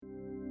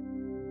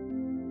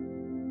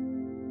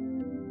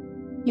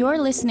You're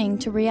listening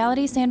to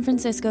Reality San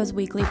Francisco's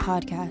weekly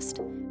podcast.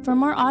 For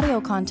more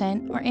audio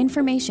content or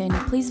information,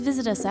 please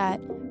visit us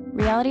at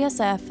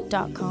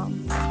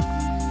realitysf.com.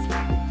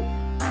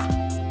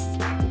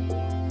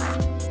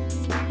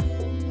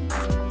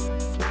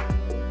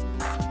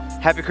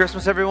 Happy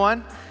Christmas,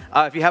 everyone.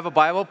 If you have a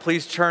Bible,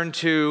 please turn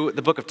to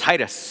the book of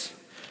Titus,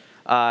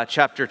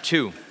 chapter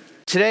 2.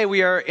 Today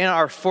we are in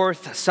our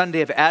fourth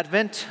Sunday of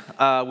Advent,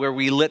 where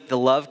we lit the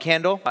love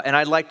candle. And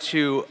I'd like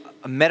to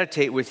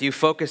meditate with you,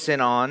 focus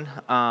in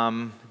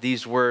on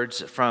these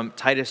words from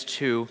Titus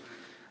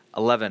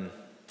 2:11.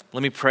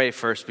 Let me pray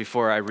first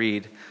before I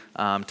read.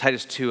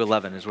 Titus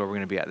 2:11 is where we're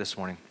going to be at this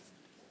morning.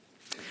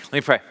 Let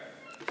me pray.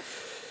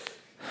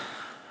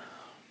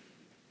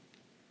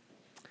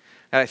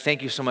 God, I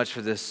thank you so much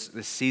for this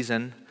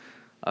season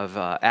of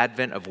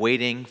Advent, of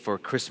waiting for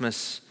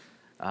Christmas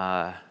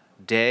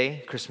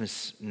day,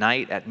 Christmas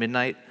night at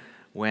midnight,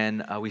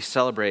 when we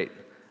celebrate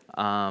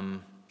as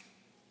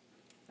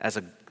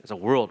a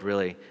world,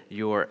 really.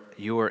 You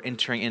are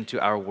entering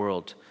into our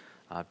world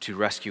to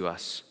rescue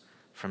us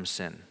from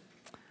sin.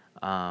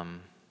 As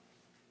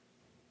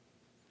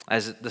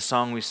the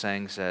song we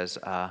sang says,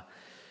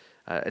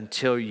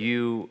 until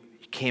you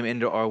came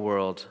into our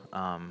world,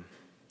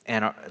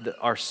 and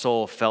our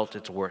soul felt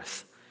its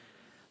worth.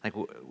 Like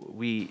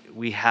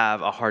we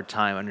have a hard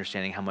time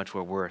understanding how much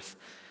we're worth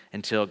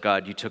until,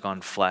 God, you took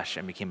on flesh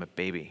and became a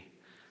baby.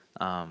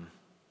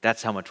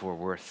 That's how much we're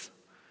worth.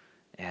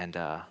 And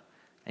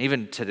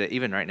even today,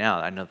 even right now,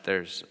 I know that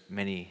there's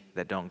many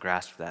that don't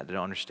grasp that, that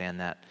don't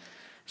understand that.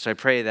 So I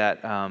pray that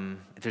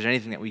if there's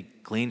anything that we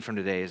glean from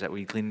today, is that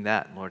we glean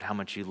that, Lord, how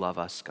much you love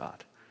us,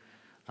 God.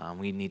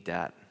 We need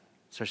that,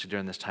 especially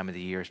during this time of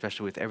the year,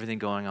 especially with everything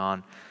going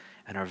on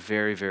in our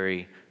very,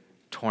 very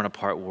torn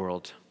apart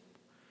world.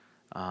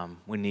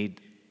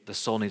 The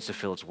soul needs to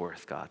feel its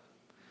worth, God.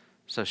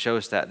 So show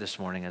us that this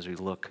morning as we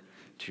look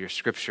to your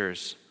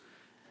scriptures,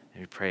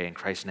 and we pray in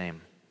Christ's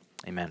name.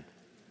 Amen.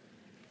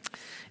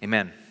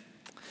 Amen.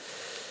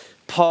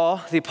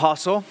 Paul, the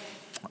apostle,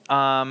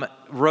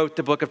 wrote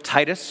the book of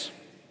Titus,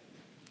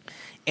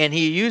 and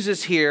he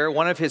uses here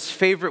one of his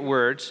favorite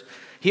words.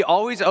 He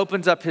always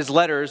opens up his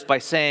letters by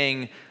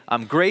saying,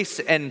 grace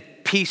and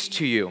peace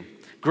to you.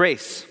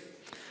 Grace.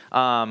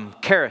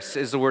 Charis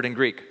is the word in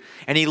Greek.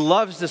 And he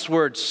loves this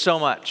word so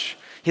much.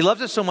 He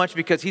loves it so much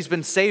because he's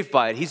been saved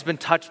by it. He's been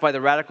touched by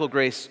the radical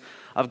grace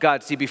of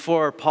God. See,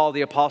 before Paul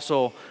the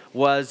apostle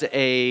was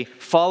a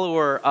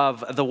follower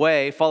of the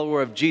way,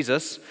 follower of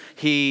Jesus,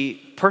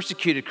 he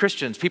persecuted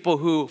Christians, people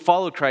who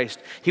followed Christ.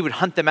 He would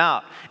hunt them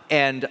out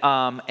and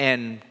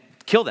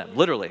kill them,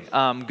 literally.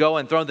 Go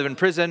and throw them in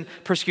prison,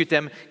 persecute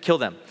them, kill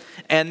them.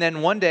 And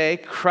then one day,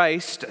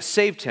 Christ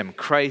saved him.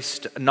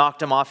 Christ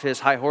knocked him off his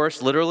high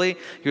horse, literally.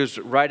 He was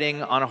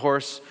riding on a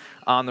horse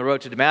on the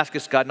road to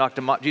Damascus. Jesus knocked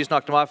him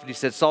off, and he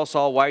said, Saul,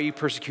 Saul, why are you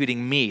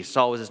persecuting me?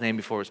 Saul was his name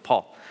before it was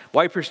Paul.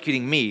 Why are you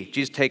persecuting me?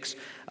 Jesus takes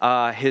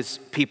his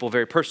people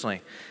very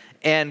personally.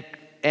 And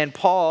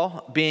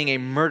Paul, being a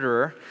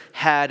murderer,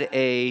 had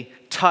a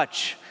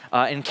touch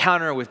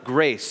encounter with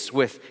grace,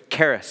 with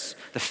charis,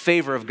 the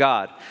favor of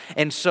God.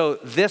 And so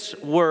this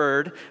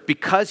word,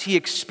 because he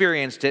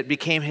experienced it,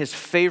 became his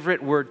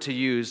favorite word to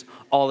use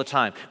all the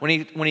time.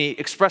 When he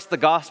expressed the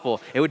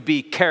gospel, it would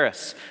be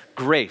charis,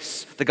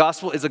 grace. The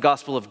gospel is a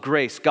gospel of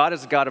grace. God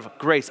is a God of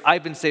grace.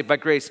 I've been saved by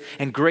grace,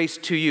 and grace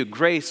to you.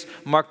 Grace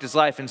marked his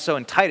life. And so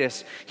in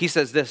Titus, he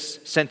says this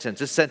sentence.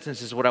 This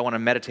sentence is what I want to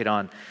meditate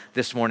on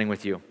this morning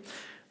with you.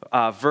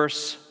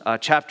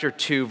 Chapter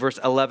 2, verse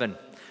 11.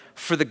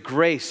 For the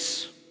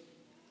grace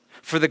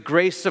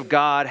of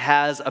God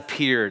has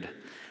appeared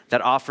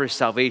that offers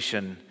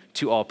salvation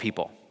to all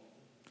people.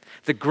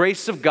 The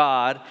grace of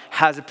God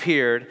has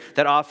appeared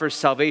that offers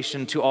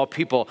salvation to all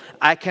people.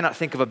 I cannot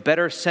think of a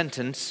better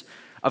sentence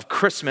of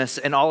Christmas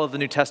in all of the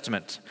New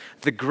Testament.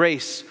 The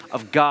grace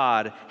of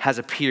God has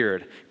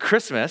appeared.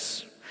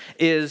 Christmas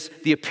is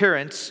the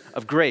appearance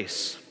of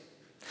grace.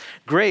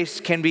 Grace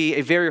can be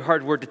a very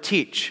hard word to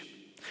teach.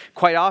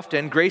 Quite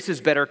often, grace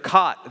is better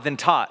caught than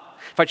taught.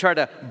 If I try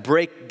to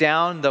break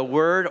down the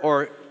word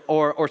or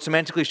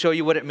semantically show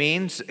you what it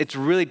means, it's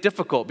really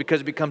difficult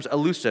because it becomes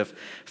elusive.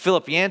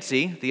 Philip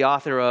Yancey, the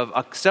author of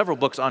several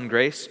books on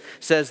grace,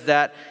 says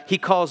that he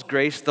calls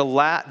grace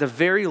the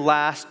very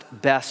last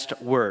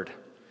best word.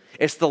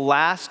 It's the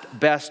last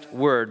best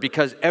word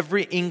because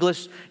every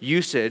English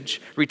usage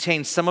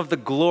retains some of the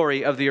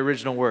glory of the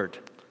original word.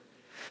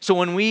 So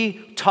when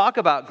we talk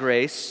about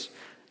grace,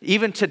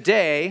 even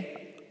today,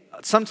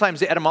 sometimes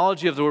the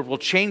etymology of the word will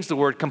change the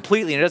word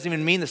completely, and it doesn't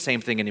even mean the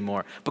same thing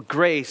anymore. But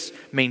grace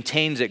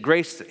maintains it.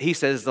 Grace, he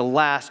says, is the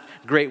last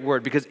great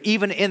word, because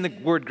even in the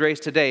word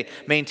grace today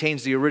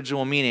maintains the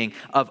original meaning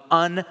of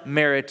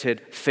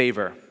unmerited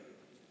favor.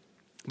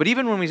 But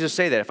even when we just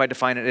say that, if I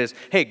define it as,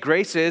 hey,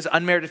 grace is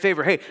unmerited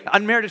favor. Hey,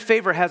 unmerited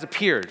favor has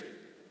appeared.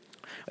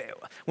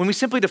 When we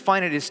simply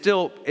define it,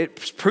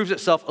 it proves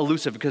itself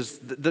elusive because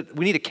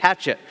we need to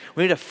catch it.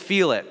 We need to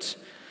feel it.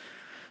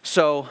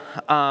 So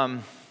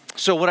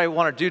what I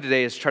want to do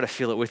today is try to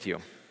feel it with you.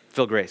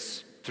 Feel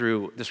grace.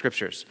 through the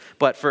scriptures,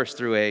 but first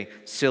through a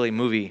silly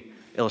movie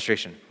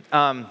illustration.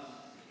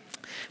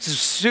 This is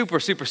super,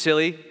 super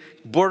silly,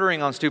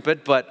 bordering on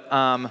stupid, but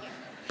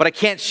I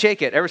can't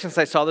shake it. Ever since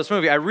I saw this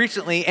movie, I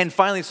recently and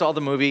finally saw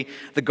the movie,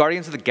 The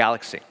Guardians of the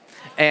Galaxy.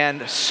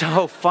 And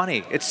so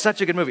funny. It's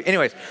such a good movie.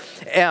 Anyways,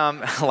 a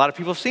lot of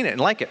people have seen it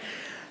and like it.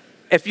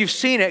 If you've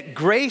seen it,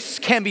 grace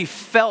can be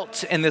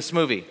felt in this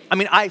movie. I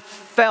mean, I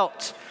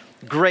felt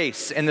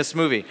grace in this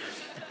movie.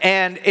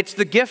 And it's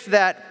the gift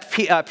that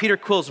Peter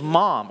Quill's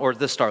mom, or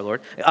the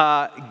Star-Lord,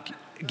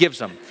 gives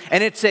him.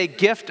 And it's a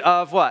gift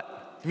of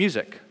what?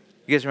 Music.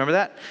 You guys remember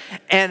that?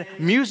 And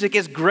music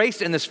is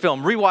grace in this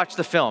film. Rewatch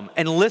the film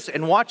and listen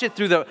and watch it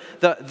through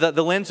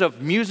the lens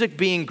of music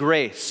being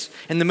grace.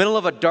 In the middle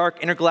of a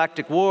dark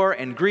intergalactic war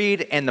and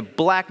greed and the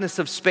blackness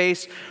of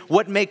space,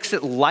 what makes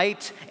it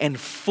light and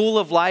full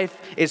of life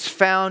is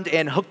found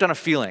in Hooked on a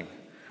Feeling,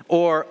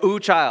 or Ooh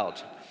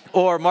Child,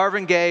 or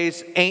Marvin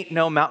Gaye's Ain't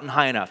No Mountain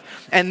High Enough.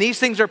 And these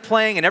things are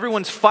playing and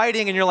everyone's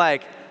fighting and you're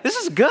like, this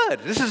is good.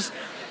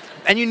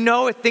 And you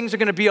know if things are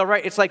going to be all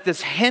right. It's like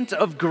this hint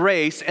of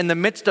grace in the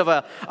midst of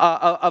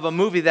a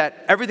movie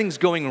that everything's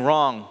going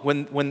wrong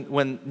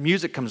when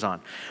music comes on.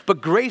 But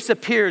grace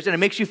appears and it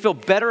makes you feel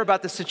better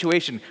about the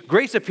situation.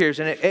 Grace appears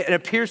and it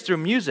appears through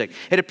music.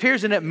 It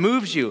appears and it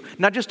moves you,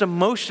 not just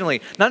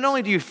emotionally. Not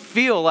only do you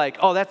feel like,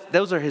 oh,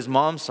 those are his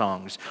mom's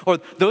songs, or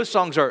those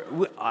songs are,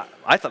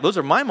 I thought those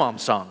are my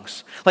mom's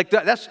songs. Like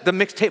that's the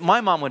mixtape my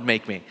mom would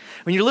make me.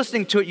 When you're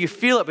listening to it, you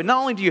feel it, but not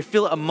only do you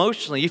feel it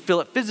emotionally, you feel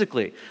it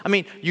physically. I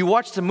mean, you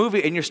watch the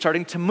movie and you're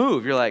starting to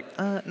move. You're like,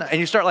 no. And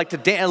you start like to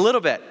dance a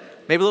little bit,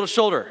 maybe a little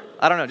shoulder.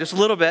 I don't know, just a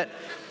little bit.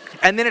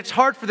 And then it's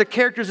hard for the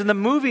characters in the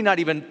movie not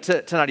even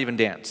to not even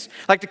dance.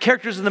 Like the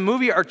characters in the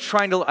movie are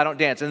trying to, I don't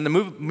dance. And the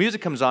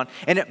music comes on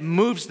and it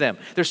moves them.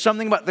 There's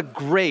something about the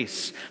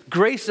grace.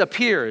 Grace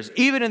appears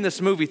even in this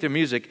movie through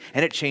music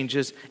and it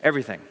changes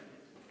everything.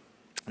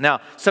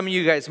 Now, some of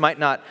you guys might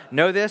not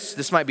know this.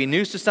 This might be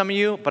news to some of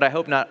you, but I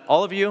hope not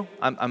all of you.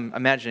 I'm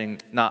imagining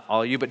not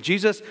all of you, but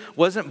Jesus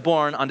wasn't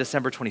born on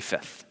December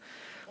 25th.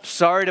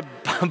 Sorry to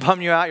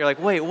bum you out. You're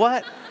like, wait,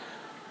 what?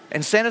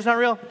 And Santa's not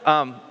real?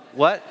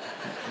 What?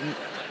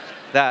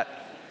 That.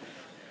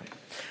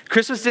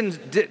 Christmas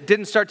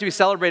didn't start to be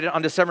celebrated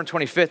on December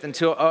 25th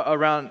until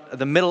around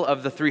the middle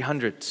of the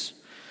 300s.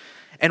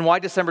 And why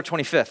December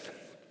 25th?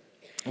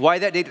 Why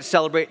that date to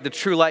celebrate the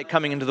true light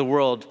coming into the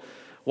world?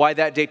 Why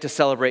that date to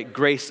celebrate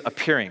grace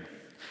appearing?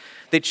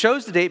 They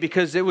chose the date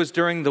because it was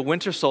during the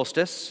winter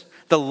solstice,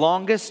 the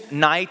longest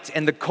night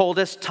and the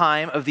coldest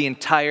time of the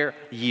entire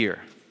year.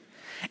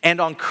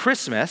 And on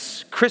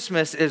Christmas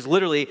is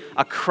literally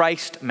a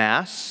Christ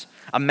Mass,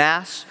 a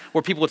Mass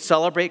where people would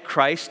celebrate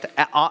Christ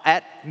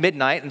at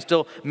midnight, and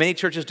still many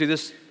churches do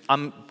this.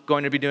 I'm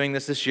going to be doing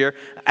this year.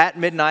 At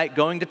midnight,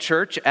 going to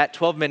church at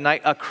 12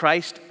 midnight, a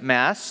Christ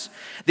Mass.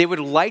 They would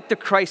light the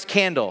Christ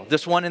candle,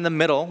 this one in the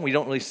middle. We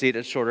don't really see it,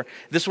 it's shorter.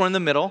 This one in the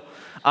middle.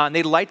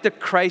 They light the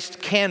Christ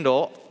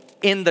candle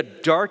in the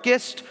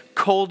darkest,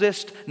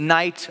 coldest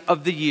night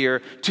of the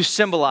year to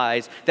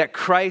symbolize that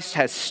Christ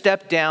has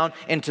stepped down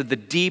into the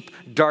deep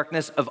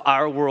darkness of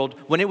our world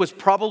when it was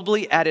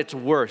probably at its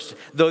worst.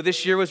 Though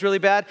this year was really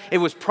bad, it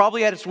was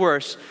probably at its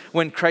worst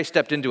when Christ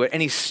stepped into it.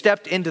 And he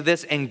stepped into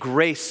this and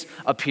grace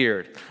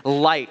appeared.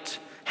 Light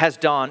has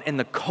dawned in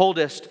the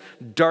coldest,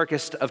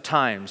 darkest of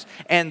times.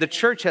 And the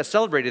church has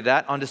celebrated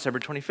that on December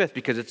 25th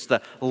because it's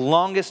the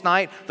longest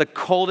night, the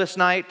coldest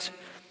night,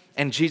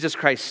 and Jesus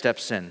Christ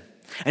steps in.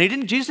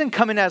 And Jesus didn't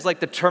come in as like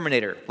the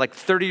Terminator, like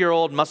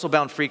 30-year-old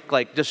muscle-bound freak,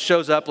 like just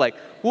shows up like,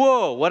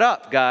 whoa, what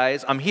up,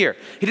 guys? I'm here.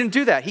 He didn't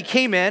do that. He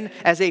came in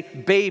as a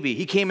baby.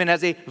 He came in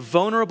as a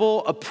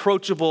vulnerable,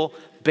 approachable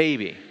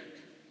baby.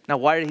 Now,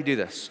 why did he do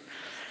this?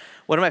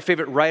 One of my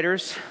favorite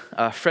writers,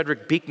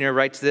 Frederick Buechner,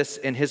 writes this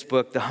in his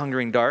book, The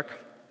Hungering Dark.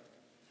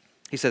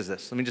 He says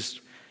this. Let me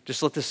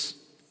just let this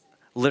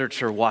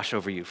literature wash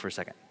over you for a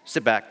second.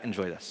 Sit back,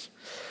 enjoy this.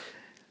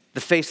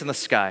 The face in the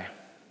sky.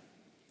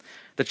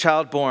 The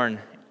child born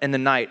in the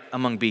night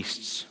among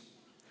beasts,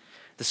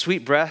 the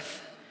sweet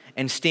breath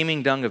and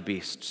steaming dung of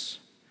beasts,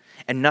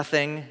 and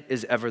nothing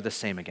is ever the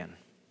same again.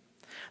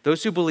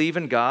 Those who believe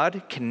in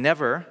God can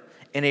never,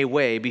 in a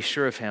way, be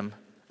sure of him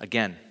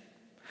again.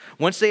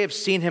 Once they have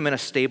seen him in a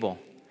stable,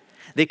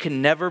 they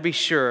can never be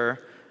sure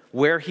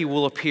where he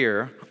will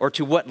appear, or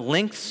to what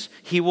lengths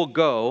he will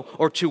go,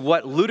 or to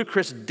what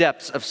ludicrous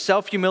depths of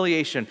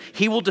self-humiliation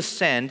he will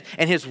descend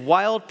in his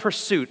wild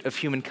pursuit of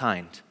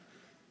humankind.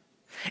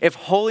 If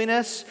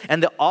holiness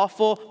and the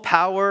awful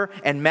power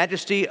and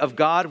majesty of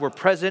God were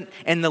present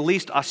in the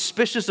least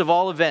auspicious of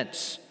all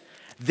events,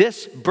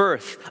 this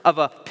birth of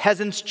a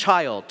peasant's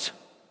child,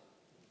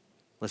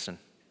 listen,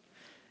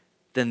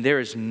 then there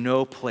is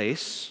no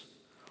place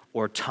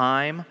or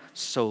time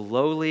so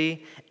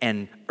lowly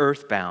and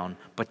earthbound,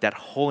 but that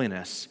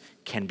holiness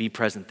can be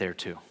present there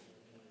too.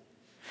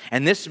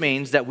 And this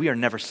means that we are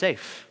never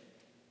safe.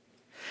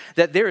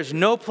 That there is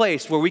no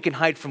place where we can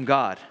hide from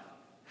God.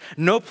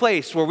 No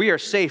place where we are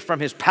safe from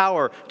his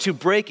power to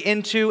break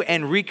into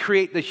and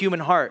recreate the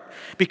human heart,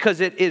 because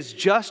it is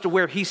just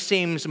where he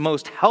seems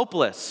most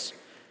helpless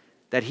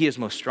that he is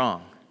most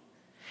strong.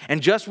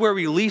 And just where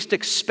we least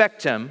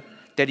expect him,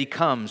 that he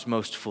comes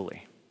most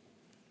fully.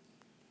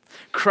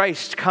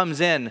 Christ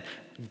comes in.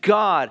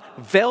 God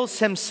veils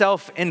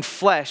himself in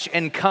flesh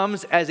and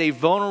comes as a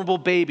vulnerable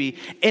baby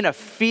in a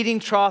feeding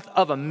trough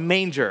of a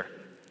manger.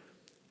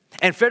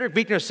 And Frederick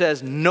Buechner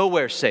says,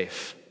 nowhere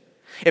safe.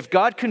 If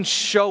God can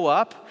show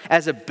up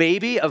as a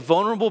baby, a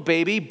vulnerable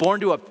baby born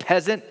to a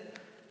peasant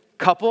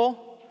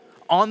couple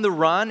on the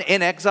run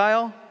in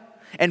exile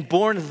and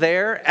born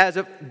there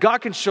God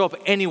can show up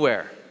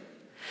anywhere.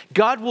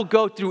 God will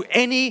go through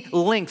any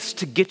lengths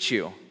to get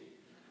you,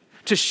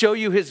 to show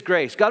you his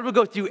grace. God will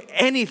go through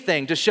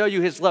anything to show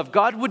you his love.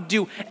 God would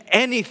do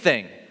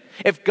anything.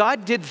 If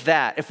God did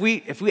that, if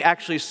we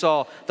actually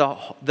saw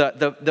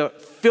the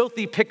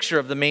filthy picture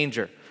of the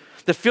manger,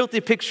 the filthy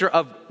picture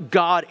of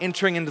God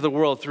entering into the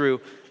world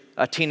through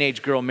a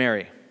teenage girl,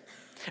 Mary.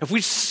 If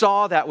we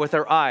saw that with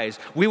our eyes,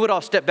 we would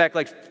all step back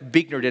like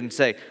Buechner did and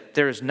say,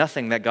 there is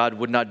nothing that God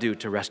would not do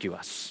to rescue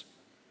us.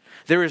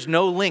 There is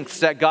no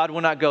lengths that God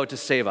will not go to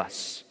save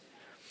us.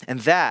 And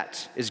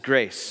that is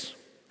grace.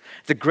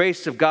 The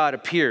grace of God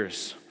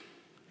appears.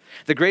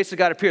 The grace of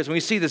God appears. When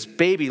we see this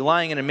baby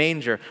lying in a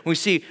manger, when we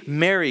see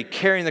Mary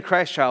carrying the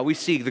Christ child, we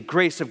see the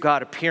grace of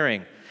God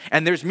appearing.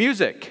 And there's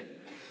music.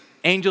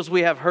 Angels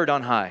we have heard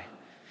on high.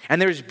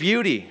 And there's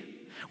beauty.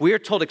 We are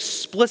told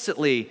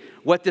explicitly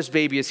what this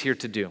baby is here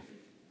to do.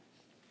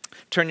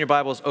 Turn your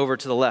Bibles over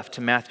to the left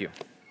to Matthew.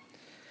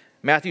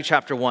 Matthew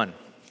chapter 1.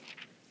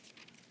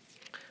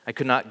 I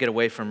could not get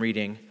away from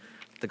reading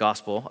the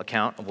gospel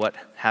account of what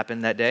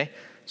happened that day.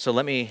 So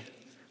let me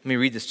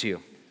read this to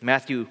you.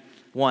 Matthew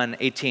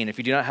 1:18. If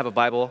you do not have a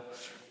Bible,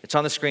 it's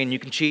on the screen. You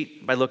can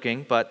cheat by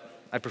looking,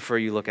 but I prefer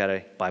you look at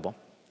a Bible.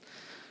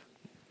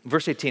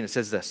 Verse 18, it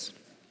says this.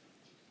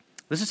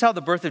 This is how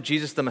the birth of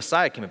Jesus the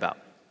Messiah came about.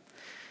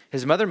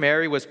 His mother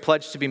Mary was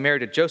pledged to be married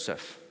to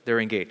Joseph. They were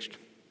engaged.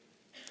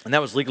 And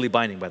that was legally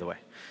binding, by the way,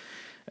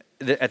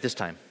 at this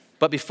time.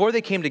 But before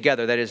they came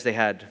together, that is,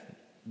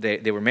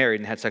 they were married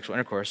and had sexual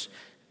intercourse,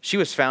 she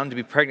was found to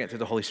be pregnant through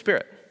the Holy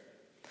Spirit.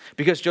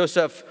 Because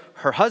Joseph,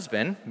 her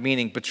husband,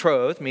 meaning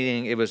betrothed,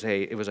 meaning it was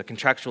a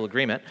contractual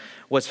agreement,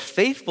 was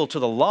faithful to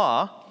the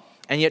law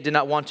and yet did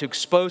not want to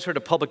expose her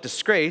to public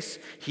disgrace,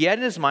 he had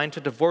in his mind to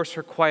divorce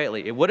her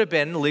quietly. It would have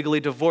been legally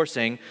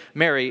divorcing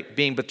Mary,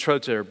 being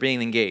betrothed to her,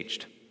 being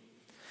engaged.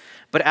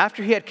 But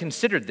after he had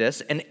considered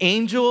this, an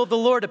angel of the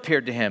Lord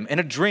appeared to him in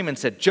a dream and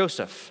said,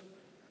 Joseph,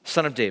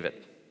 son of David,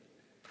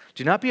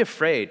 do not be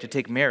afraid to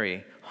take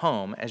Mary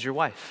home as your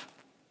wife,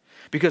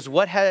 because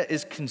what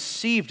is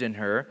conceived in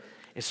her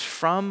is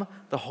from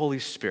the Holy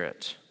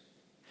Spirit.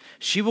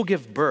 She will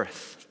give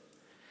birth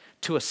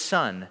to a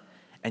son,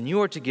 and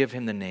you are to give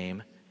him the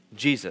name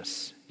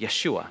Jesus,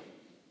 Yeshua,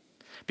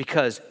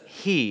 because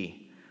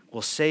he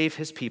will save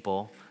his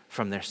people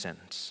from their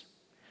sins.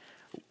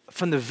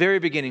 From the very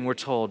beginning, we're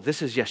told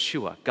this is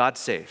Yeshua, God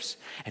saves,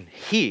 and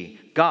he,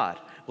 God,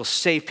 will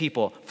save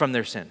people from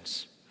their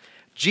sins.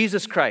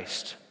 Jesus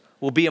Christ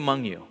will be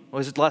among you. Well,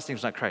 his last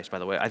name's not Christ, by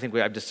the way. I think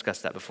I've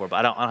discussed that before, but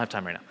I don't have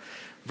time right now.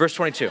 Verse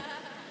 22.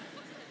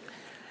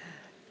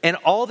 And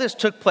all this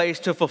took place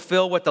to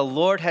fulfill what the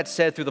Lord had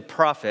said through the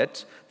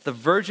prophet, the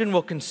virgin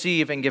will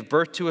conceive and give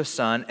birth to a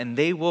son, and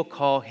they will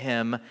call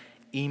him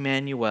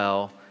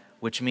Emmanuel,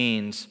 which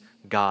means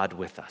God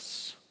with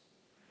us.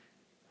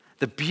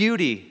 The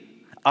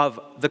beauty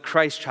of the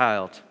Christ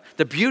child,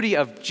 the beauty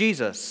of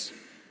Jesus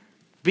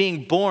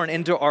being born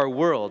into our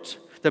world,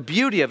 the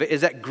beauty of it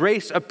is that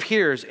grace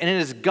appears, and it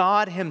is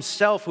God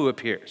himself who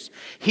appears.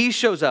 He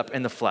shows up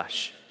in the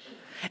flesh.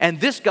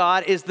 And this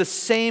God is the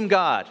same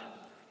God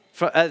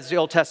as the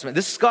Old Testament.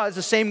 This God is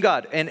the same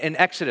God in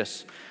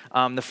Exodus,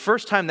 the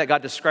first time that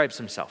God describes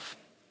himself.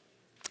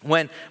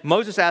 When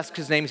Moses asks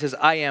his name, he says,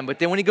 I am. But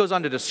then when he goes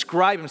on to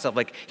describe himself,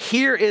 like,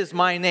 here is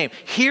my name.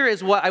 Here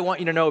is what I want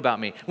you to know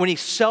about me. When he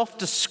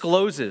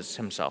self-discloses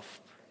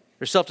himself,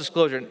 or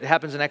self-disclosure, it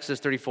happens in Exodus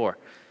 34.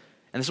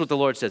 And this is what the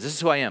Lord says. This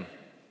is who I am.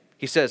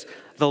 He says,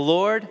 the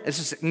Lord, this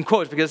is in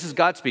quotes because this is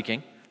God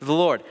speaking, the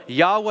Lord,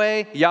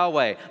 Yahweh,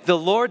 Yahweh, the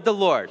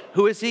Lord.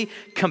 Who is he?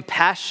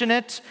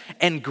 Compassionate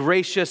and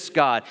gracious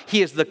God.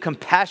 He is the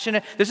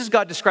compassionate. This is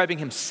God describing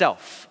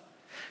himself.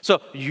 So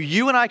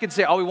you and I can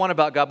say all we want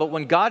about God, but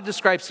when God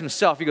describes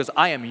himself, he goes,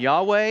 I am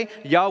Yahweh,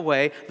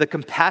 Yahweh, the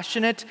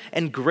compassionate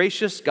and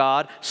gracious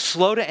God,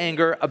 slow to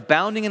anger,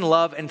 abounding in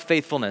love and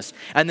faithfulness.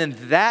 And then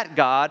that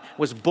God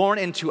was born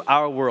into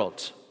our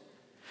world.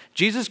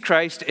 Jesus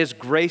Christ is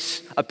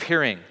grace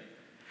appearing.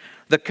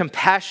 The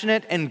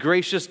compassionate and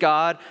gracious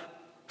God,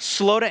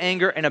 slow to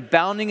anger and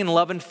abounding in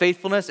love and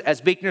faithfulness.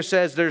 As Buechner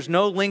says, there's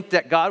no link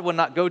that God will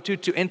not go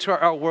to enter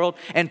our world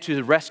and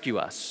to rescue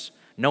us.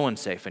 No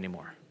one's safe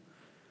anymore.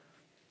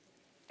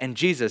 And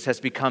Jesus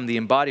has become the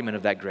embodiment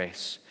of that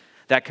grace,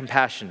 that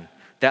compassion,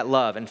 that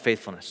love and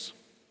faithfulness.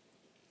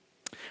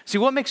 See,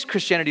 what makes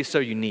Christianity so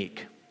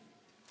unique?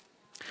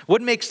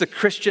 What makes the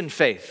Christian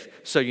faith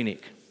so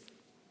unique?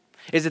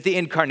 Is it the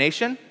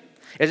incarnation?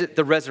 Is it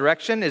the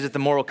resurrection? Is it the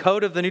moral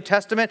code of the New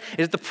Testament?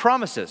 Is it the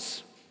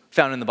promises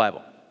found in the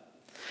Bible?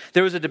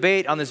 There was a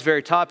debate on this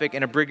very topic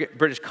in a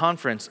British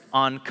conference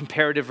on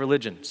comparative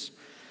religions.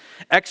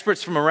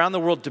 Experts from around the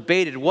world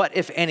debated what,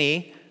 if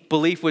any,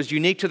 belief was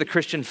unique to the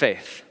Christian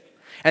faith.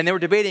 And they were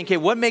debating, okay,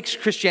 what makes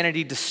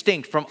Christianity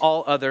distinct from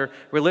all other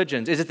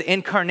religions? Is it the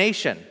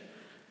incarnation?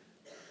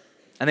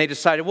 And they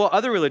decided, well,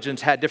 other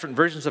religions had different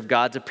versions of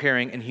gods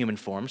appearing in human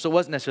form, so it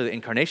wasn't necessarily the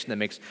incarnation that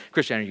makes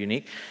Christianity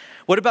unique.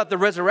 What about the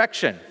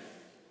resurrection?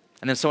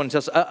 And then someone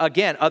tells,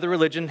 again, other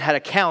religions had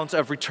accounts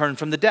of return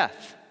from the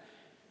death.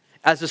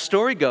 As the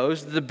story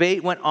goes, the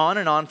debate went on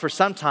and on for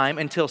some time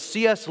until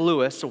C.S.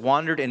 Lewis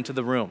wandered into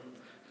the room.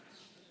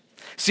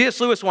 C.S.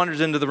 Lewis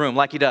wanders into the room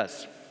like he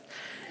does.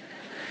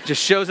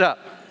 Just shows up.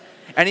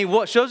 And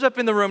he shows up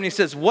in the room and he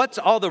says, what's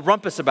all the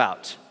rumpus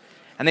about?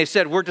 And they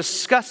said, we're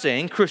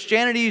discussing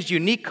Christianity's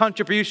unique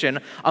contribution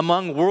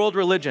among world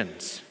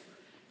religions.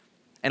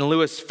 And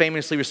Lewis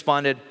famously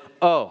responded,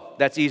 oh,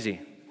 that's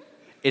easy.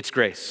 It's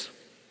grace.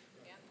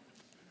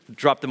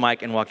 Dropped the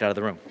mic and walked out of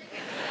the room.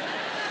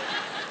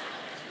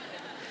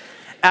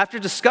 After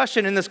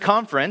discussion in this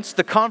conference,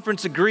 the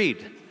conference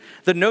agreed.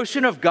 The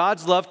notion of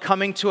God's love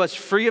coming to us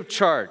free of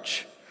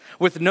charge,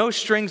 with no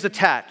strings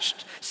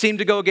attached, seemed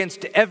to go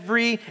against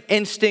every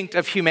instinct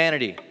of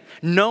humanity.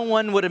 No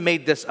one would have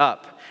made this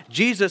up.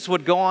 Jesus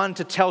would go on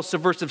to tell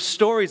subversive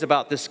stories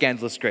about this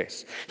scandalous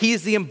grace. He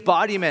is the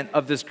embodiment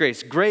of this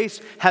grace. Grace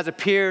has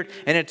appeared,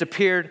 and it's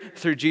appeared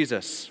through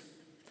Jesus.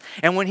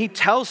 And when he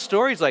tells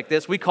stories like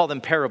this, we call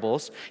them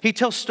parables, he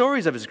tells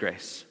stories of his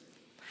grace.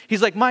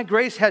 He's like, my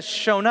grace has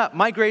shown up.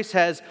 My grace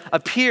has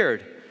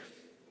appeared.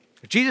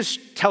 Jesus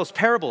tells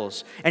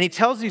parables, and he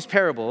tells these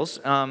parables,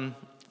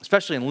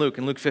 especially in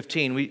Luke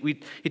 15,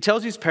 he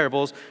tells these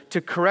parables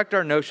to correct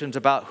our notions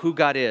about who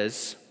God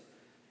is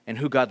and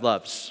who God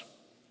loves.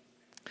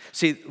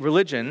 See,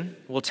 religion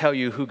will tell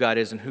you who God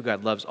is and who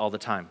God loves all the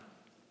time.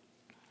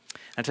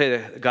 I tell you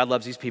that God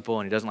loves these people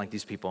and he doesn't like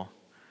these people.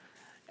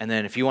 And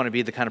then if you want to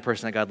be the kind of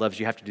person that God loves,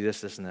 you have to do this,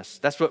 this, and this.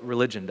 That's what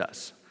religion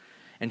does.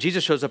 And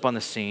Jesus shows up on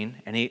the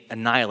scene and he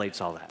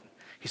annihilates all that.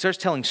 He starts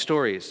telling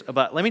stories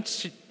about, let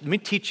me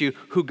teach you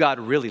who God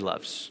really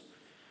loves.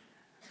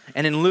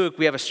 And in Luke,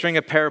 we have a string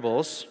of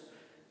parables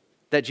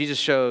that Jesus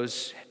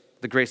shows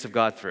the grace of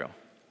God through.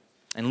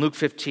 In Luke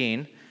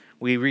 15,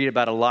 we read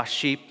about a lost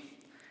sheep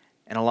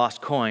and a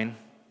lost coin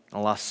and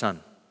a lost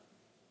son.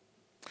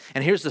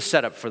 And here's the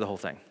setup for the whole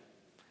thing.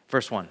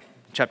 Verse 1,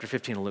 chapter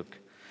 15 of Luke.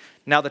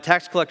 Now the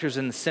tax collectors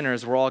and the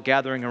sinners were all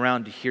gathering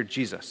around to hear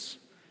Jesus.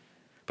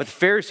 But the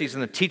Pharisees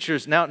and the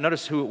teachers, now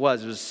notice who it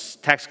was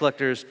tax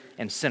collectors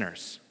and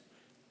sinners.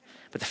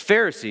 But the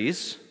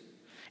Pharisees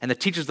and the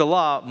teachers of the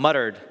law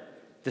muttered,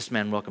 this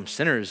man welcomes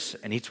sinners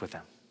and eats with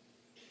them.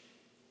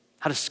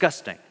 How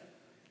disgusting.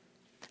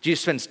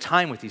 Jesus spends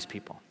time with these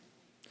people.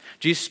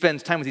 Jesus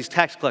spends time with these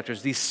tax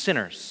collectors, these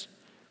sinners.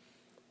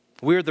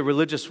 We're the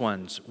religious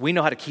ones. We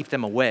know how to keep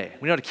them away.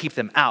 We know how to keep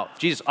them out.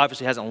 Jesus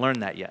obviously hasn't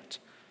learned that yet.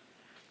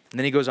 And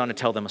then he goes on to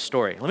tell them a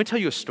story. Let me tell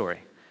you a story.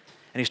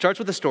 And he starts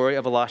with the story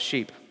of a lost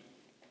sheep.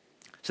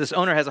 So this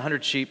owner has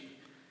 100 sheep,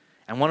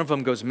 and one of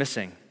them goes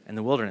missing in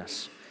the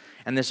wilderness.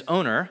 And this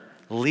owner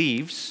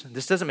leaves,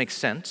 this doesn't make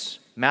sense,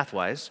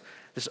 math-wise,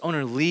 this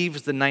owner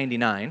leaves the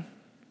 99,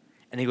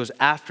 and he goes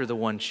after the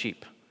one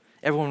sheep.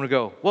 Everyone would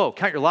go, whoa,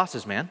 count your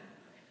losses, man.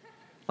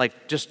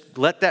 Like, just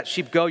let that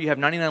sheep go. You have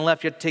 99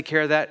 left. You have to take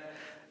care of that.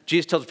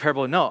 Jesus tells a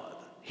parable, no,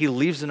 he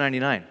leaves the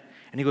 99,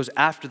 and he goes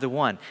after the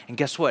one. And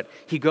guess what?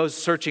 He goes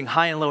searching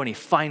high and low, and he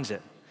finds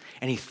it.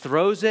 And he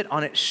throws it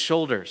on its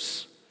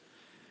shoulders.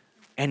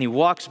 And he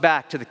walks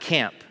back to the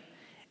camp.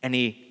 And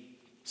he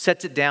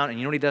sets it down. And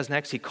you know what he does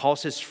next? He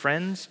calls his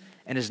friends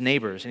and his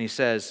neighbors. And he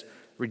says,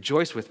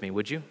 rejoice with me,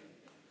 would you?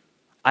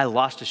 I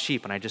lost a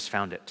sheep and I just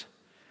found it.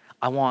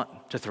 I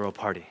want to throw a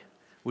party.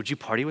 Would you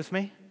party with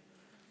me?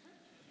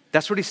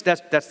 That's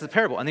the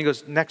parable. And then he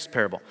goes, next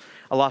parable.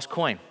 A lost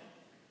coin.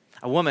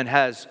 A woman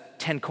has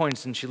 10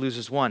 coins and she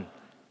loses one.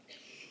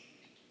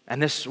 And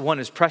this one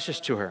is precious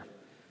to her.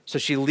 So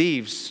she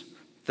leaves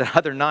the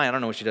other 9, I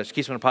don't know what she does. She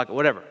keeps them in her pocket,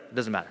 whatever. It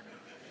doesn't matter.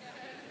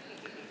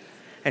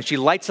 And she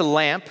lights a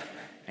lamp,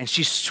 and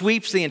she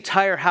sweeps the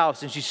entire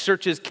house, and she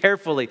searches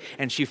carefully,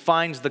 and she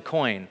finds the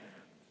coin.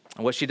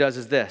 And what she does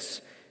is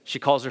this. She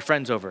calls her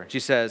friends over. She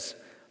says,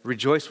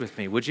 rejoice with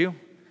me, would you?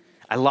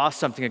 I lost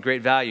something of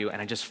great value, and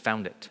I just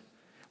found it.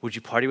 Would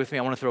you party with me?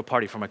 I want to throw a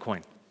party for my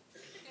coin.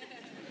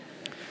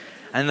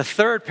 And the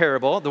third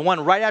parable, the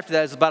one right after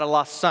that, is about a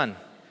lost son.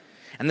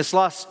 And this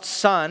lost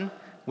son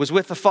was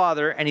with the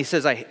father, and he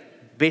says, I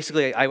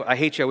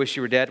hate you, I wish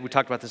you were dead. We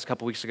talked about this a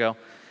couple weeks ago.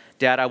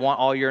 Dad, I want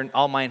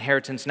all my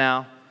inheritance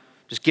now.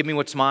 Just give me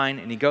what's mine.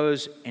 And he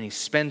goes and he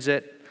spends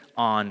it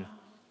on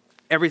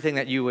everything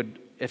that you would,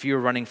 if you were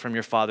running from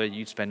your father,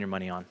 you'd spend your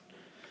money on.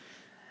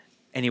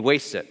 And he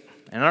wastes it.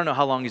 And I don't know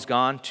how long he's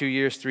gone, 2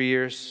 years, 3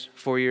 years,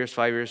 4 years,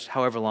 5 years,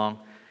 however long.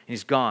 And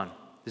he's gone.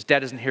 His dad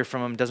doesn't hear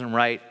from him, doesn't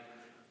write,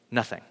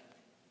 nothing.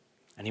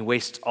 And he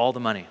wastes all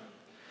the money.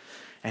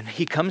 And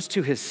he comes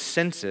to his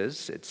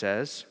senses, it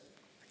says,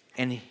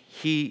 And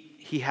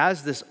he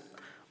has this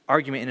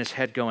argument in his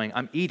head going,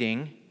 I'm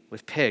eating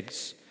with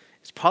pigs.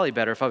 It's probably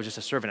better if I was just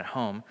a servant at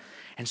home.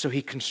 And so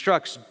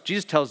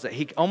Jesus tells that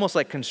he almost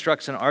like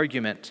constructs an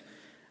argument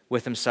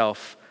with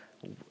himself.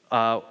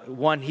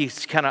 One,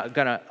 he's kind of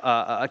gonna,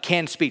 a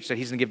canned speech that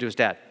he's gonna give to his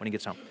dad when he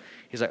gets home.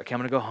 He's like, okay, I'm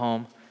gonna go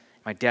home.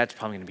 My dad's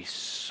probably gonna be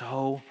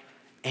so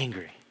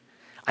angry.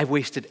 I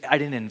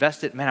didn't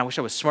invest it. Man, I wish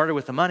I was smarter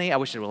with the money. I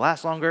wish it would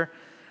last longer.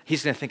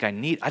 He's gonna think I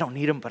don't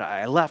need him, but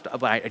I left,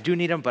 but I do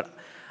need him.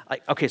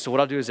 Okay, so what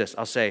I'll do is this.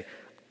 I'll say,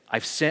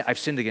 I've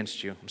sinned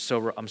against you.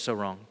 I'm so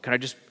wrong. Can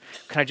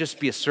I just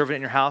be a servant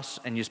in your house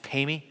and you just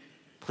pay me,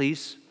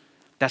 please?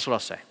 That's what I'll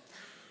say.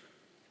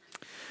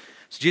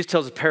 So Jesus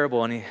tells a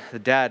parable, and the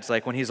dad's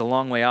like, when he's a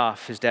long way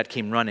off, his dad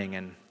came running,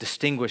 and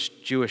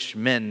distinguished Jewish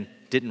men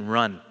didn't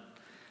run.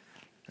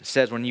 It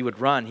says when he would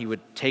run, he would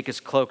take his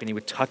cloak and he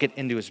would tuck it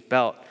into his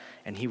belt,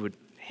 and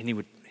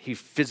he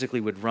physically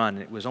would run.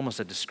 It was almost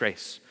a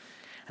disgrace.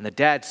 And the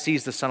dad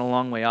sees the son a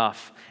long way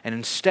off, and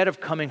instead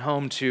of coming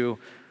home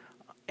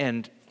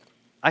and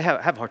I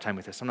have a hard time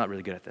with this. I'm not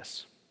really good at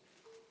this.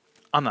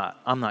 I'm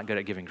not good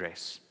at giving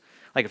grace.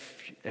 Like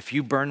if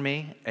you burned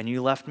me and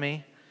you left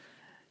me,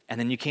 and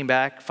then you came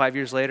back 5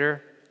 years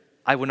later,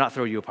 I would not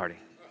throw you a party.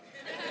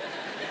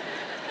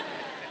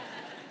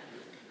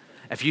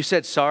 If you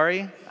said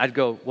sorry, I'd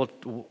go, well,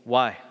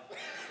 why?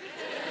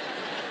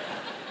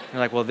 You're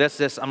like, well,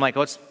 this. I'm like,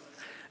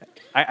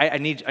 I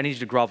need you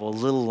to grovel a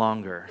little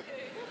longer.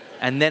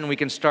 And then we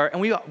can start,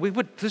 and we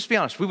would, let's be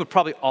honest, we would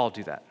probably all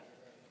do that.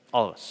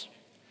 All of us.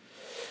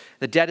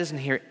 The dad doesn't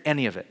hear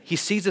any of it. He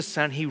sees his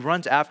son, he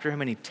runs after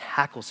him, and he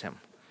tackles him.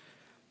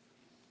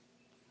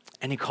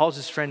 And he calls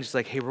his friend, he's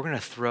like, hey, we're going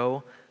to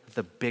throw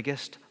the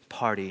biggest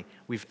party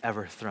we've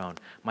ever thrown.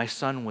 My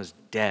son was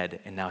dead,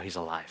 and now he's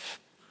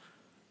alive.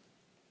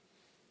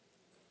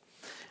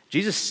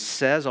 Jesus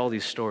says all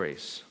these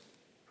stories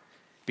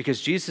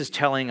because Jesus is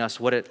telling us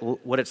what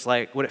it's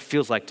like, what it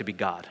feels like to be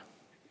God.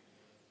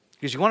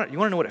 Because you want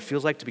to know what it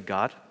feels like to be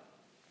God?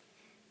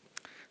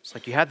 It's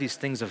like you have these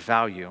things of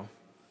value,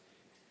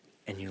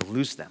 and you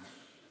lose them.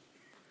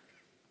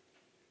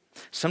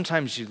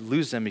 Sometimes you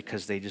lose them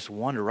because they just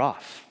wander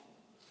off.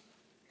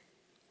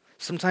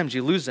 Sometimes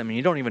you lose them and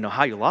you don't even know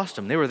how you lost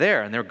them. They were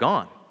there and they're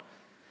gone.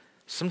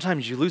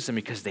 Sometimes you lose them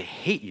because they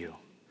hate you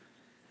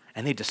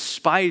and they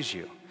despise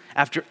you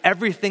after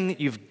everything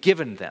that you've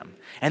given them.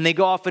 And they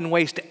go off and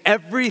waste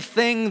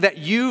everything that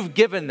you've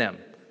given them.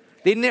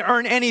 They didn't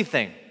earn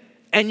anything,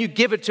 and you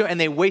give it to them and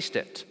they waste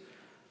it.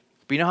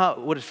 But you know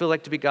what it feels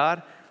like to be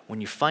God? When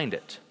you find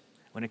it,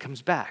 when it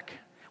comes back,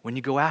 when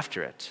you go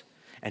after it,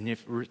 and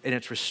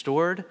it's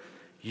restored,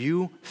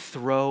 you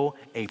throw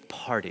a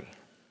party.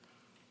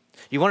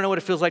 You want to know what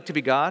it feels like to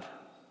be God?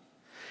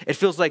 It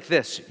feels like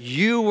this.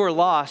 You were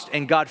lost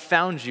and God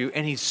found you,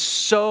 and he's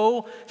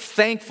so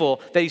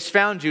thankful that he's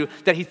found you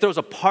that he throws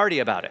a party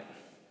about it.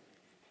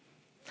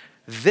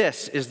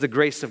 This is the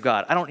grace of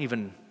God.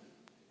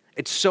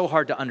 It's so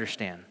hard to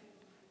understand.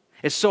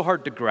 It's so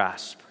hard to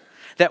grasp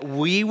that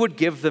we would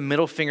give the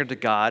middle finger to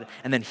God,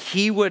 and then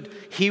he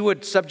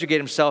would subjugate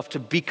himself to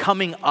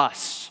becoming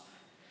us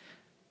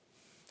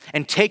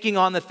and taking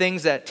on the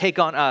things that take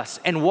on us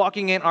and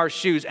walking in our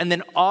shoes and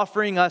then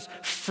offering us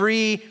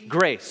free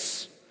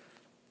grace.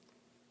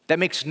 That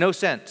makes no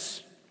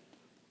sense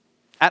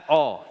at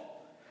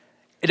all.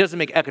 It doesn't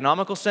make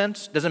economical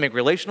sense, doesn't make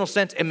relational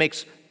sense, it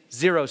makes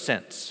zero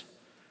sense.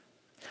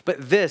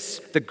 But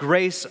the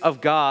grace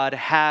of God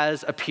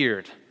has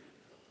appeared,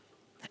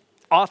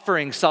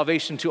 offering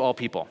salvation to all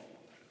people.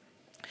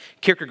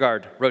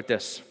 Kierkegaard wrote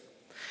this.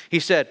 He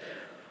said,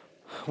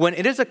 when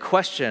it is a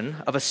question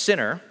of a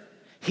sinner,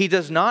 he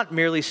does not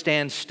merely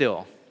stand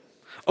still,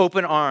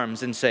 open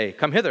arms and say,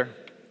 come hither.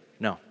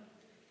 No,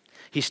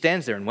 he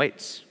stands there and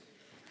waits,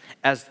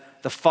 as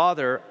the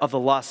father of the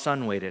lost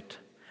son waited.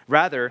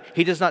 Rather,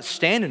 he does not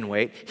stand and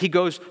wait. He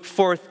goes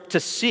forth to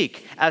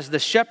seek, as the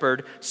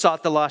shepherd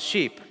sought the lost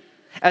sheep,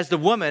 as the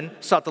woman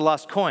sought the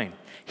lost coin.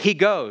 He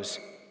goes,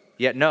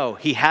 yet no,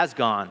 he has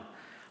gone,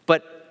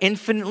 but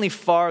infinitely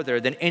farther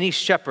than any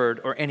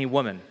shepherd or any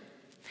woman.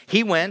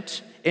 He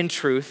went, in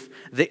truth,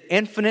 the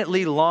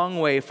infinitely long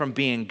way from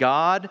being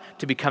God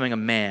to becoming a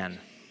man,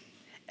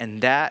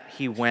 and that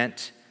he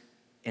went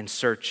in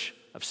search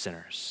of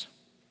sinners.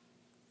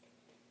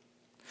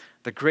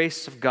 The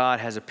grace of God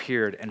has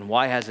appeared, and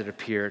why has it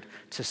appeared?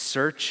 To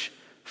search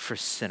for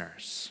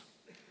sinners,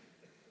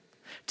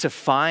 to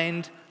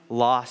find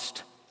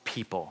lost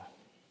people.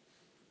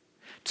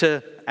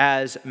 To,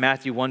 as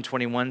Matthew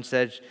 1:21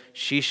 says,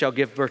 she shall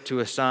give birth to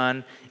a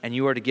son, and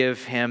you are to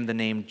give him the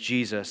name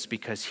Jesus,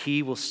 because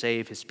he will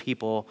save his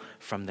people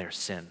from their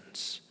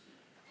sins.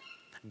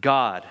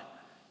 God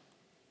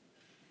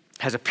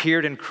has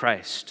appeared in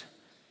Christ,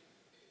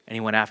 and he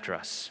went after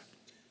us.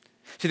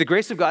 See, the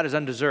grace of God is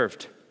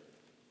undeserved.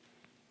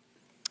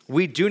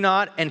 We do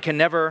not and can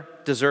never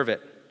deserve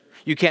it.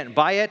 You can't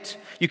buy it.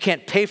 You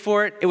can't pay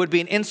for it. It would be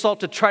an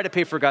insult to try to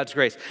pay for God's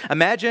grace.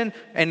 Imagine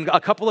in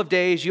a couple of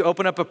days you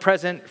open up a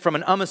present from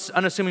an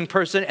unassuming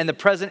person, and the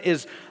present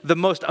is the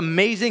most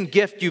amazing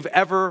gift you've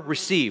ever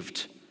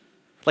received,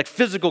 like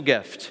physical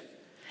gift.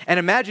 And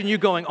imagine you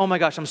going, oh my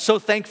gosh, I'm so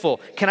thankful.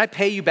 Can I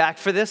pay you back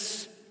for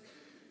this?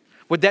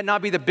 Would that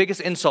not be the biggest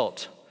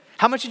insult?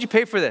 How much did you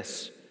pay for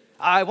this?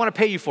 I want to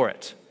pay you for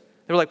it.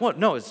 They were like, well,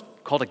 no, it's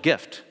called a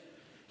gift.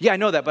 Yeah, I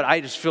know that, but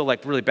I just feel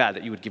like really bad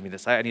that you would give me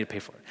this. I need to pay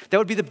for it. That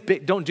would be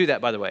don't do that,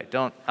 by the way. I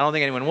don't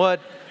think anyone would.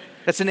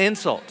 That's an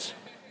insult.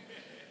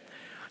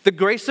 The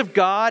grace of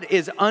God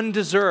is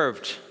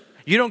undeserved.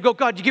 You don't go,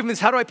 God, you give me this.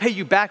 How do I pay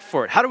you back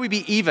for it? How do we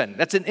be even?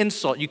 That's an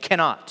insult. You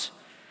cannot.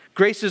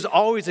 Grace is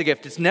always a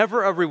gift. It's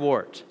never a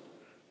reward.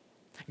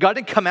 God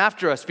didn't come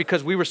after us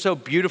because we were so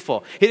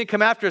beautiful. He didn't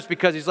come after us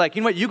because he's like,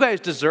 you know what, you guys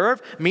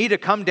deserve me to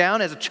come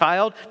down as a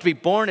child, to be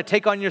born, to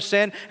take on your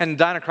sin, and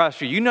die on a cross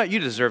for you. You know you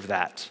deserve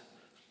that.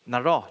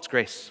 Not at all. It's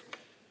grace.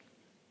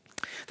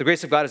 The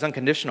grace of God is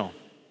unconditional.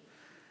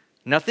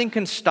 Nothing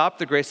can stop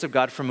the grace of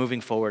God from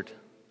moving forward.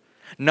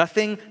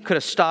 Nothing could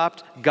have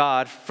stopped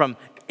God from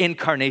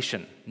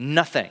incarnation.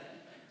 Nothing.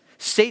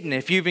 Satan,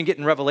 if you even get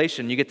in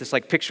Revelation, you get this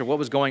like picture of what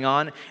was going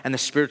on in the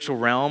spiritual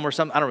realm or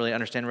something. I don't really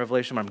understand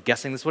Revelation, but I'm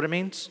guessing that's what it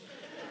means.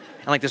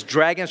 And like this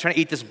dragon is trying to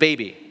eat this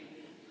baby.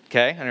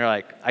 Okay? And you're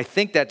like, I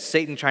think that's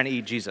Satan trying to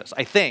eat Jesus.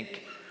 I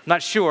think. I'm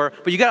not sure,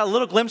 but you got a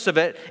little glimpse of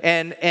it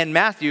in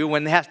Matthew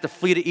when he has to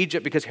flee to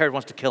Egypt because Herod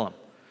wants to kill him.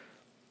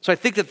 So I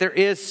think that there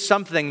is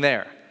something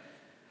there.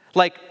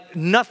 Like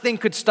nothing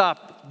could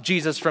stop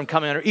Jesus from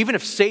coming under. Even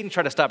if Satan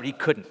tried to stop it, he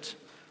couldn't.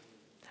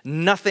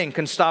 Nothing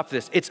can stop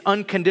this. It's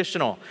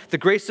unconditional. The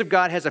grace of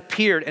God has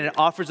appeared and it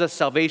offers us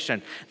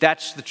salvation.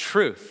 That's the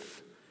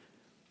truth.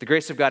 The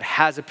grace of God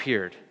has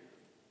appeared.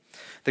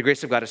 The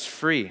grace of God is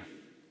free.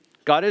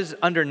 God is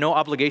under no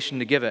obligation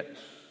to give it.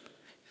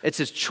 It's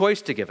his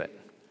choice to give it.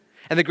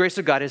 And the grace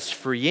of God is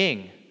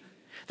freeing.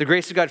 The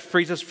grace of God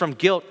frees us from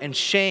guilt and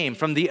shame,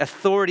 from the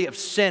authority of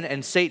sin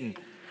and Satan.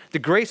 The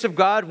grace of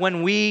God,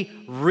 when we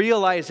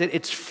realize it,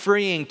 it's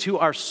freeing to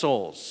our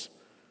souls.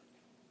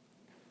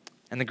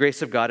 And the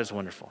grace of God is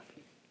wonderful.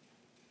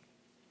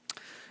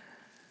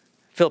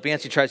 Philip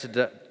Yancey tries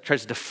to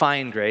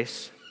define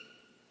grace.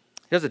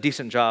 He does a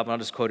decent job, and I'll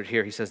just quote it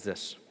here. He says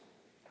this: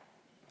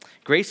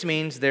 grace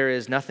means there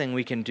is nothing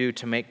we can do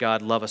to make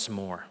God love us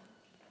more.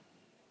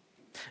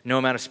 No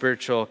amount of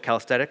spiritual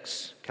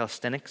calisthenics,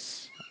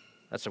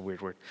 that's a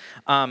weird word,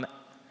 and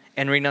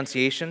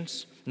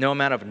renunciations, no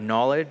amount of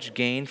knowledge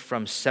gained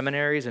from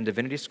seminaries and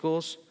divinity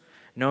schools,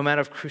 no amount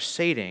of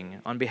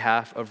crusading on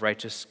behalf of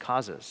righteous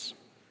causes.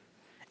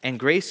 And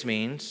grace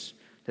means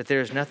that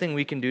there is nothing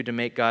we can do to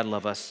make God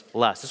love us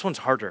less. This one's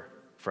harder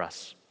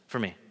for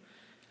me.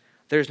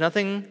 There's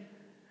nothing,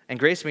 and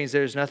grace means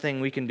there's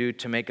nothing we can do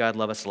to make God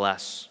love us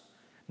less.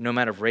 No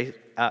amount of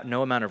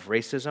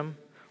racism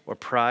or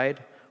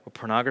pride or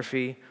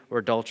pornography or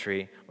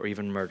adultery or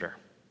even murder.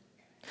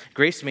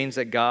 Grace means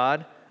that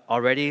God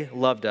already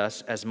loved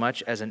us as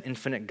much as an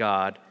infinite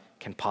God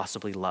can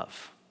possibly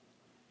love.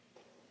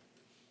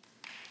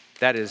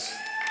 That is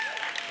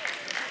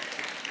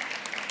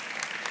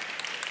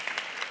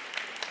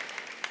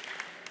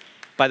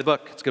by the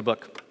book. It's a good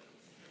book.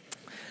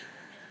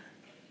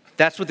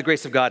 That's what the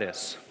grace of God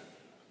is,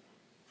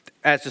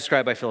 as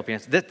described by Philip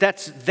Yancey.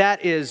 That's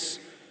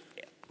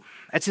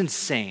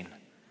insane.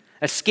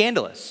 That's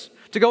scandalous.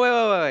 To go,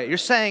 wait. You're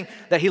saying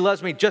that he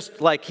loves me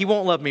just like he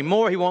won't love me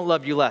more, he won't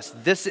love you less.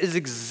 This is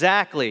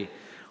exactly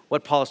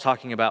what Paul is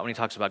talking about when he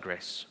talks about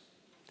grace.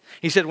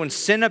 He said, when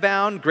sin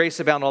abound, grace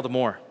abound all the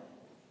more.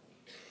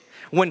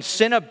 When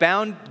sin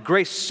abound,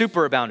 grace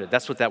superabounded.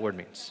 That's what that word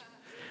means.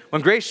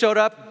 When grace showed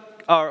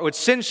up, or when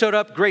sin showed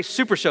up, grace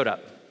super showed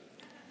up.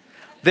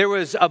 There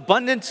was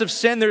abundance of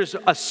sin, there's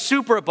a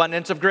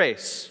superabundance of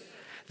grace.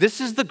 This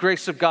is the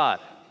grace of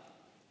God.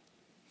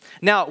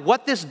 Now,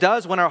 what this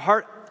does when our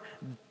heart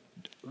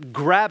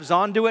grabs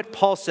onto it,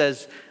 Paul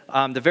says,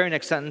 the very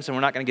next sentence, and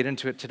we're not going to get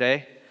into it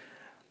today.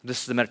 This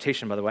is the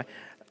meditation, by the way.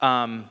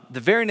 The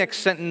very next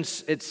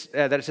sentence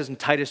that it says in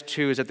Titus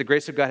 2 is that the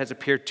grace of God has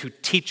appeared to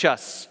teach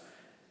us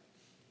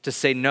to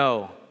say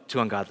no to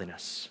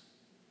ungodliness.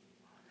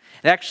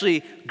 And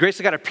actually, grace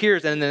of God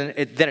appears, and then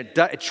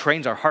it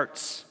trains our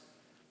hearts.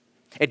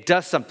 It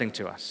does something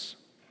to us.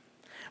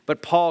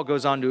 But Paul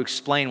goes on to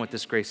explain what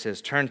this grace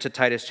is. Turn to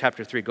Titus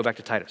chapter 3. Go back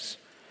to Titus.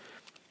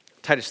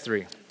 Titus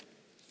 3.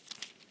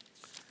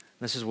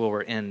 This is where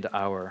we'll end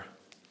our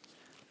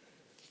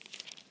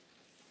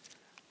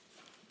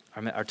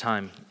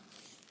time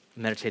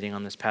meditating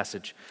on this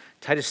passage.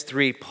 Titus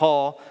 3,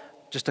 Paul,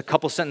 just a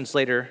couple sentences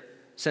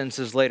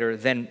later,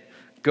 then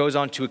goes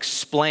on to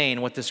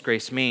explain what this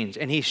grace means.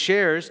 And he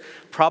shares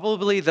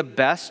probably the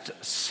best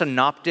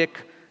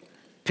synoptic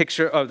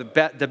picture, or the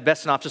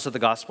best synopsis of the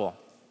gospel.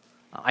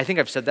 I think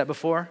I've said that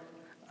before,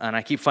 and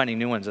I keep finding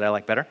new ones that I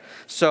like better.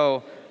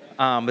 So,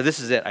 but this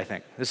is it, I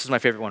think. This is my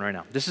favorite one right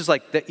now. This is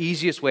like the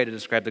easiest way to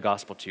describe the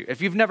gospel to you.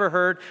 If you've never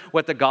heard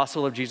what the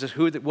gospel of Jesus,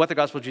 what the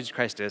gospel of Jesus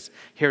Christ is,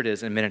 here it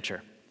is in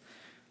miniature.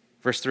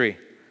 Verse 3,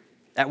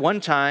 At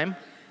one time,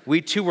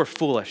 we too were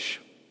foolish,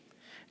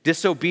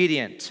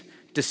 disobedient,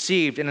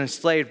 deceived, and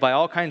enslaved by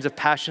all kinds of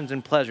passions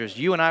and pleasures.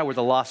 You and I were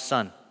the lost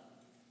son.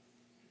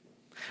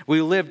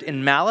 We lived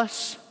in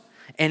malice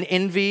and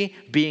envy,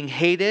 being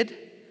hated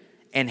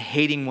and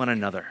hating one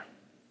another.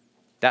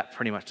 That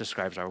pretty much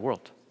describes our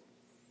world.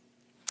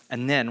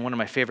 And then one of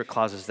my favorite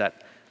clauses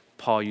that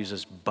Paul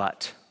uses,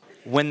 but.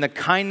 When the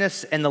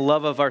kindness and the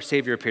love of our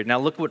Savior appeared. Now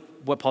look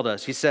what Paul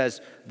does. He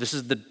says,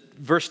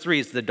 verse 3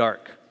 is the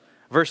dark.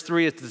 Verse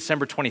 3 is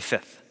December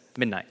 25th,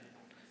 midnight.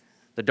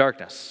 The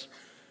darkness.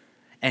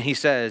 And he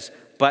says,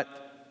 but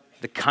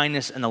the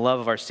kindness and the love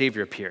of our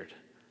Savior appeared.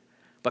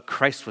 But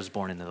Christ was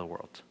born into the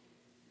world.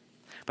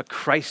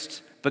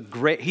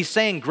 He's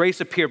saying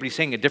grace appeared, but he's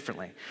saying it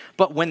differently.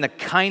 But when the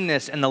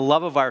kindness and the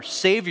love of our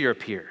Savior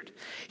appeared,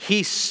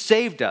 he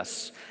saved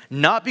us,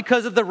 not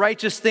because of the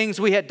righteous things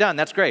we had done,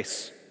 that's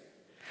grace,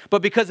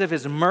 but because of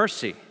his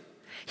mercy.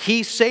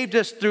 He saved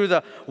us through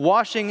the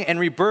washing and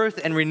rebirth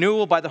and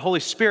renewal by the Holy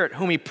Spirit,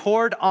 whom he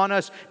poured on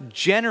us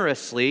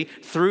generously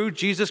through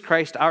Jesus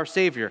Christ our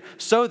Savior,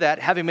 so that,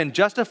 having been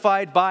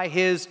justified by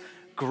his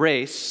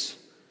grace,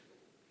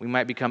 we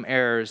might become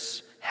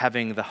heirs,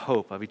 having the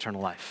hope of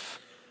eternal life.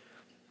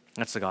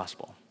 That's the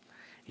gospel.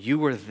 You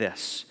were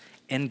this,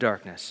 in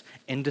darkness,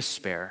 in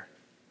despair,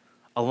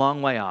 a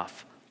long way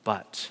off,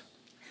 but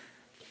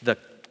what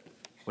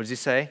does he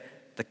say?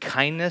 The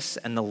kindness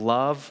and the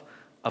love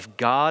of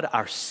God,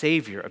 our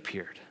Savior,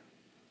 appeared.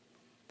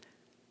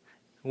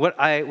 What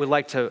I would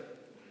like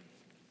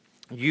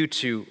you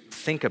to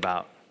think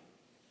about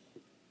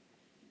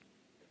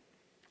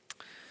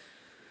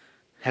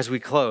as we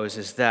close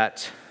is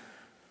that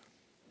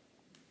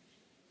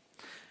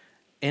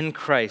in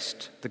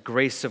Christ, the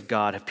grace of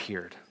God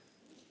appeared.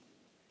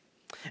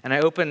 And I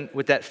open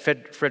with that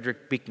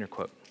Frederick Buechner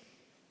quote.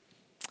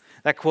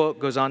 That quote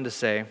goes on to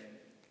say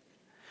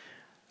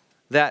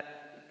that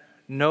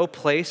no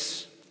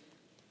place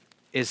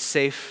is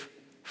safe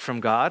from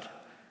God.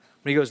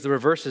 He goes, the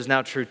reverse is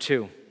now true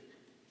too.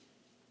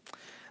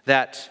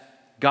 That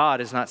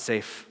God is not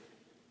safe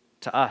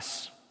to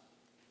us.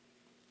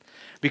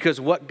 Because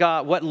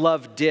what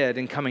love did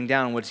in coming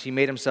down was he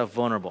made himself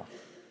vulnerable.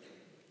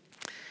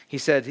 He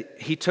said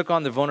he took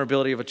on the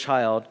vulnerability of a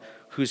child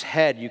whose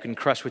head you can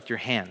crush with your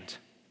hand.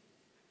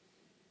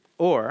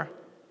 Or,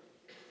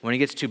 when he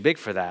gets too big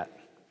for that,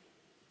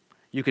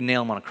 you can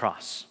nail him on a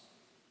cross.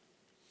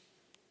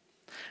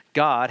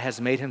 God has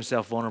made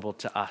himself vulnerable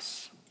to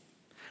us,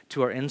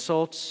 to our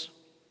insults,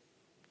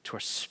 to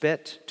our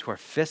spit, to our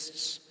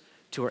fists,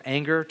 to our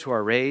anger, to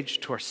our rage,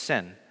 to our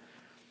sin,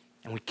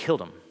 and we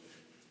killed him.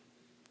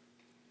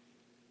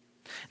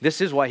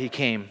 This is why he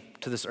came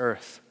to this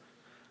earth,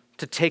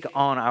 to take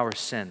on our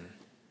sin,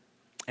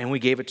 and we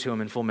gave it to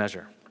him in full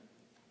measure.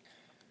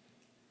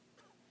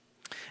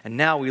 And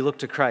now we look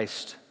to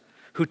Christ,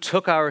 who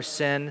took our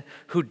sin,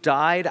 who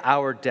died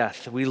our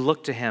death. We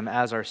look to him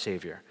as our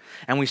Savior.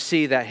 And we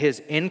see that his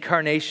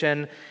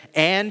incarnation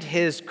and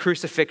his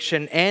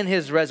crucifixion and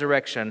his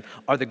resurrection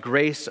are the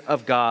grace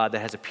of God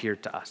that has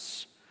appeared to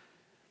us.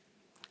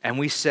 And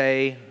we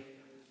say,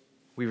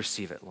 we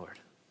receive it, Lord.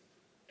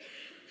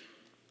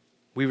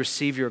 We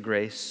receive your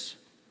grace.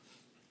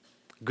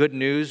 Good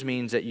news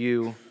means that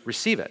you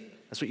receive it.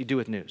 That's what you do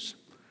with news.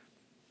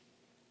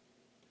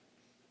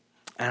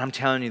 And I'm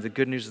telling you, the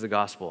good news of the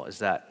gospel is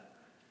that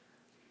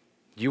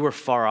you were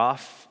far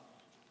off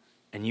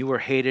and you were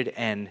hated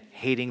and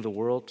hating the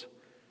world.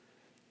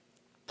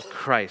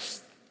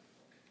 Christ,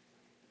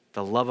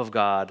 the love of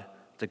God,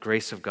 the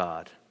grace of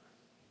God,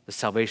 the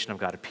salvation of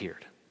God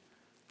appeared.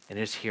 And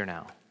it is here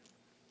now.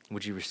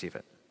 Would you receive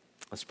it?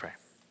 Let's pray.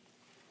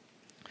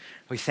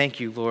 We thank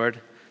you,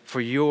 Lord, for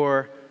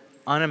your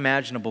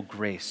unimaginable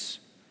grace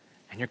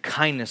and your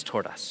kindness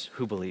toward us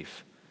who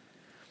believe.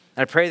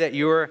 And I pray that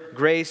your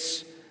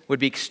grace would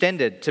be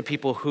extended to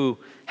people who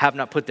have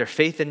not put their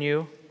faith in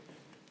you,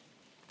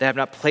 they have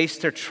not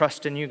placed their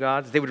trust in you,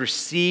 God. They would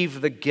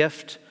receive the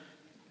gift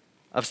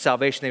of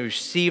salvation. They would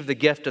receive the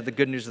gift of the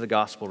good news of the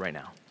gospel right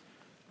now.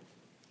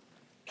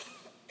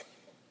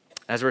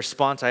 As a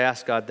response, I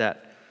ask God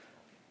that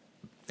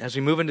as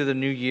we move into the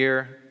new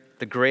year,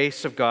 the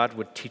grace of God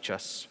would teach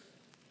us.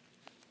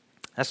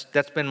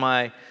 That's been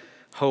my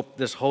hope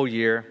this whole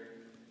year.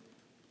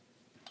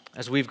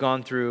 As we've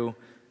gone through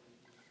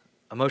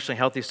emotionally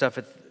healthy stuff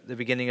at the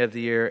beginning of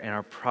the year and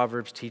our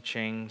Proverbs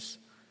teachings,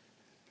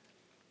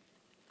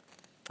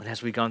 and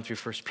as we've gone through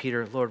 1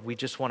 Peter, Lord, we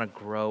just want to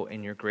grow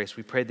in your grace.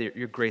 We pray that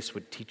your grace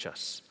would teach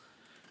us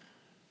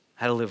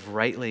how to live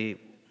rightly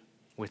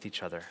with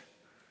each other.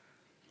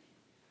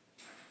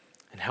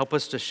 And help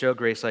us to show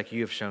grace like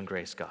you have shown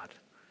grace, God.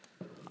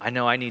 I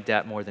know I need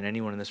that more than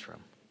anyone in this room.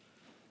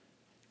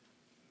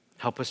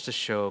 Help us to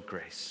show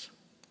grace.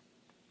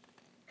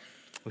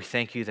 We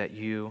thank you that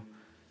you,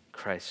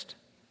 Christ,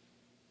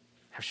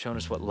 have shown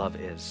us what love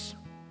is.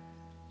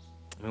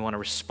 We want to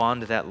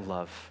respond to that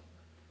love.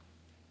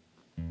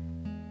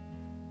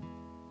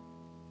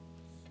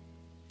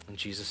 In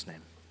Jesus'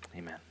 name,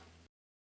 amen.